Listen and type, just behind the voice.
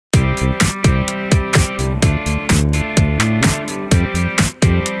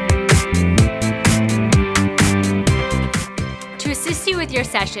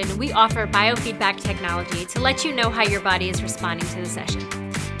session, we offer biofeedback technology to let you know how your body is responding to the session.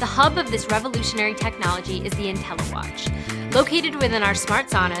 The hub of this revolutionary technology is the IntelliWatch. Located within our smart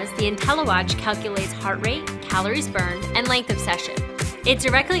saunas, the IntelliWatch calculates heart rate, calories burned, and length of session. It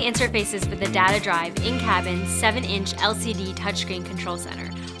directly interfaces with the data drive in-cabin 7-inch LCD touchscreen control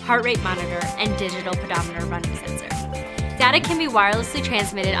center, heart rate monitor, and digital pedometer running sensor. Data can be wirelessly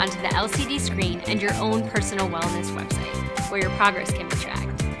transmitted onto the LCD screen and your own personal wellness website, where your progress can be tracked.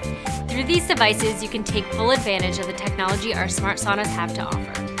 Through these devices, you can take full advantage of the technology our smart saunas have to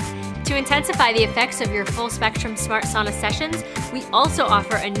offer. To intensify the effects of your full-spectrum smart sauna sessions, we also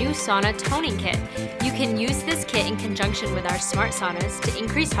offer a new sauna toning kit. You can use this kit in conjunction with our smart saunas to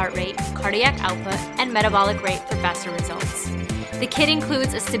increase heart rate, cardiac output, and metabolic rate for faster results. The kit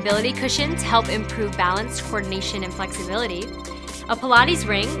includes a stability cushion to help improve balance, coordination, and flexibility, a Pilates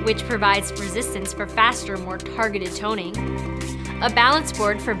ring, which provides resistance for faster, more targeted toning, a balance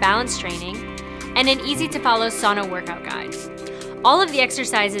board for balance training, and an easy-to-follow sauna workout guide. All of the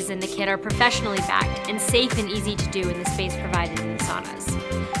exercises in the kit are professionally backed and safe and easy to do in the space provided in the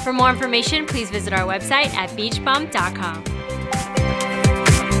saunas. For more information, please visit our website at beachbum.com.